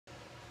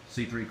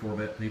C3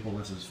 Corvette people,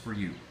 this is for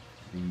you.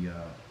 The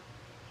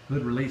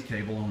hood release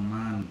cable on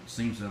mine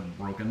seems to have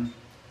broken,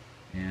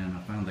 and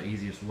I found the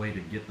easiest way to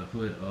get the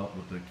hood up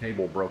with the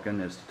cable broken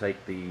is to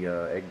take the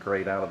egg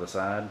crate out of the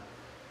side.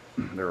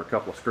 There are a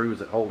couple of screws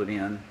that hold it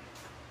in,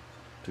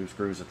 2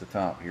 screws at the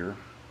top here,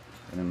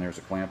 and then there's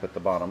a clamp at the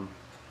bottom.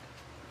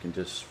 You can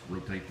just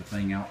rotate the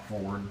thing out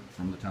forward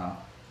from the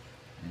top,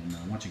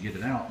 and once you get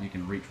it out, you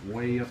can reach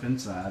way up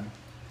inside.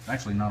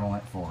 Actually not all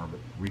that far, but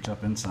reach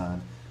up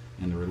inside,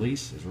 and the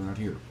release is right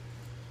here.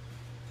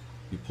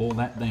 You pull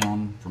that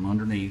down from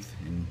underneath,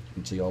 and you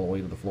can see all the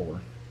way to the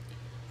floor.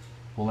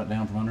 Pull that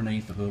down from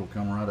underneath, the hood will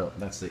come right up.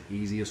 That's the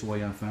easiest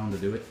way I found to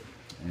do it,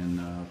 and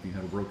if you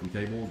have a broken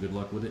cable, good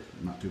luck with it.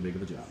 Not too big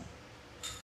of a job.